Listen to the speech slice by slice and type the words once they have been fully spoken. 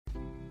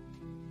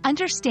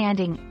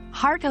Understanding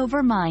Heart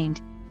Over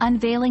Mind,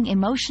 Unveiling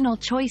Emotional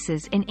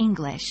Choices in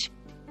English.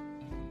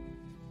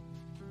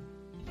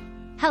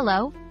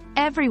 Hello,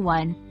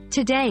 everyone.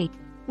 Today,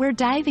 we're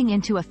diving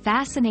into a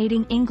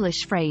fascinating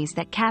English phrase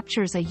that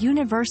captures a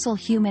universal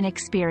human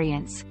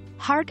experience,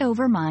 heart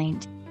over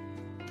mind.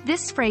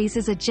 This phrase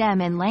is a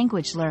gem in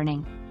language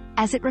learning,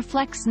 as it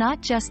reflects not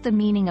just the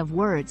meaning of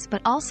words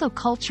but also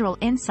cultural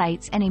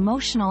insights and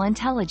emotional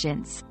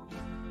intelligence.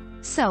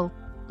 So,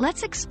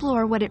 let's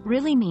explore what it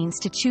really means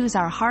to choose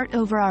our heart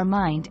over our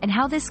mind and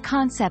how this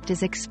concept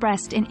is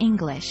expressed in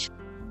English.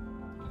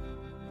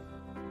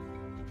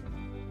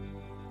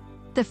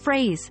 The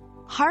phrase,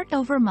 heart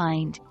over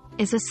mind,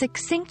 is a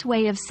succinct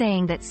way of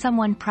saying that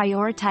someone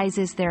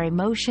prioritizes their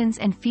emotions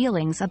and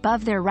feelings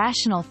above their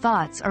rational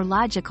thoughts or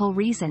logical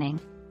reasoning.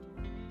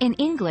 In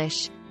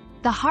English,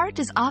 the heart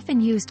is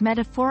often used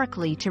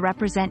metaphorically to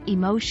represent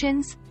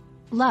emotions,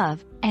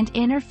 love, and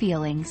inner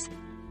feelings,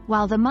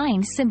 while the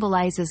mind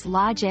symbolizes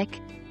logic,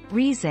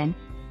 reason,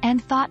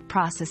 and thought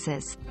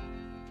processes.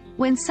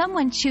 When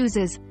someone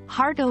chooses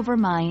heart over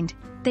mind,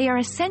 they are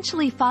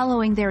essentially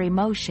following their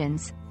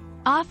emotions,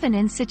 often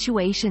in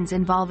situations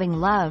involving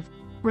love,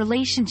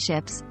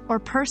 relationships, or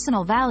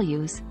personal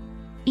values,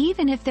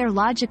 even if their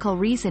logical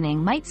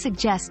reasoning might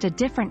suggest a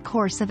different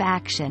course of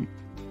action.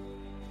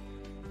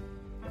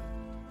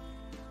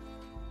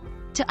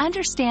 To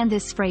understand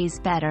this phrase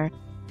better,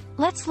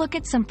 let's look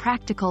at some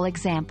practical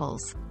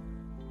examples.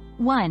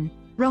 1.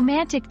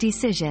 Romantic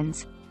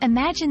decisions.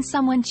 Imagine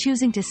someone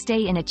choosing to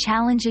stay in a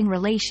challenging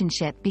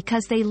relationship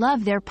because they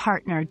love their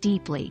partner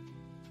deeply.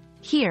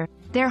 Here,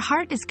 their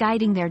heart is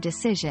guiding their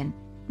decision,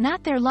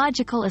 not their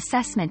logical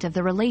assessment of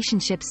the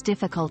relationship's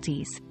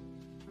difficulties.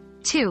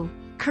 2.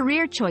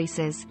 Career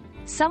choices.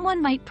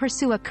 Someone might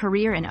pursue a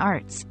career in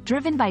arts,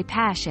 driven by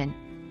passion,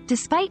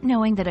 despite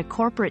knowing that a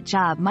corporate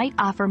job might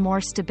offer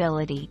more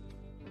stability.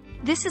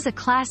 This is a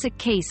classic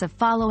case of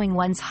following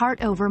one's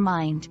heart over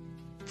mind.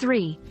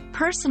 3.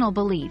 Personal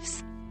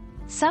beliefs.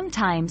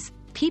 Sometimes,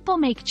 people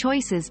make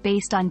choices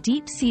based on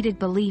deep-seated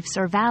beliefs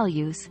or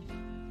values,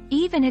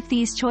 even if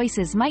these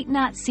choices might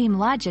not seem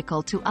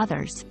logical to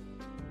others.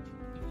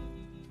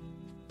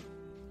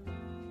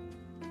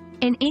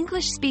 In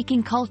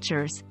English-speaking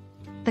cultures,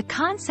 the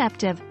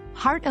concept of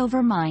heart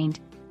over mind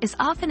is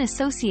often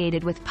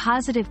associated with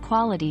positive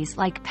qualities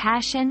like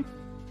passion,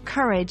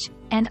 courage,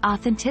 and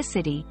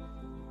authenticity.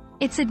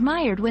 It's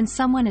admired when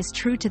someone is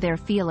true to their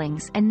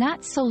feelings and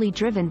not solely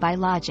driven by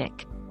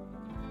logic.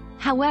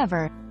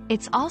 However,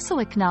 it's also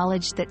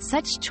acknowledged that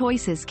such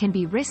choices can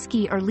be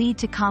risky or lead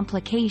to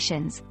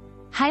complications,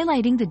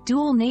 highlighting the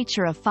dual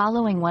nature of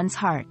following one's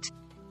heart.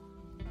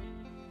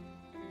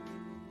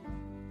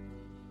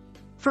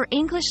 For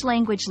English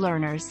language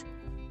learners,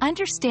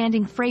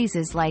 understanding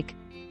phrases like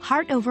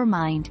heart over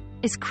mind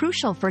is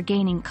crucial for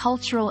gaining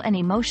cultural and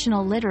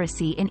emotional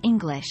literacy in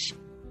English.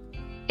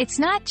 It's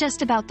not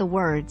just about the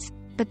words,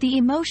 but the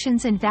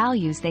emotions and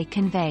values they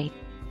convey.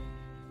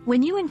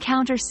 When you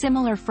encounter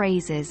similar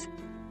phrases,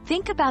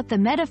 think about the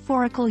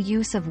metaphorical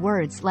use of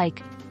words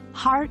like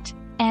heart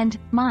and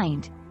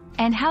mind,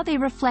 and how they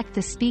reflect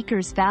the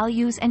speaker's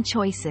values and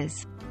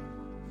choices.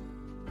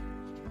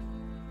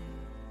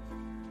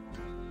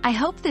 I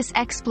hope this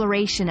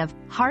exploration of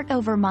heart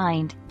over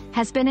mind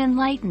has been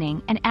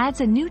enlightening and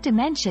adds a new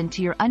dimension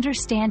to your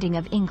understanding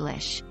of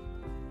English.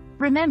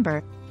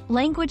 Remember,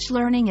 language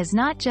learning is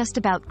not just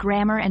about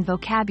grammar and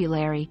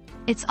vocabulary,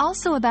 it's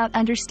also about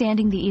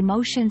understanding the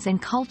emotions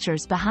and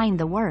cultures behind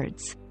the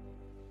words.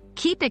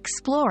 Keep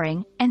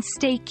exploring and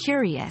stay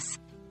curious.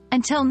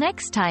 Until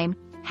next time,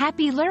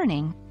 happy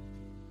learning!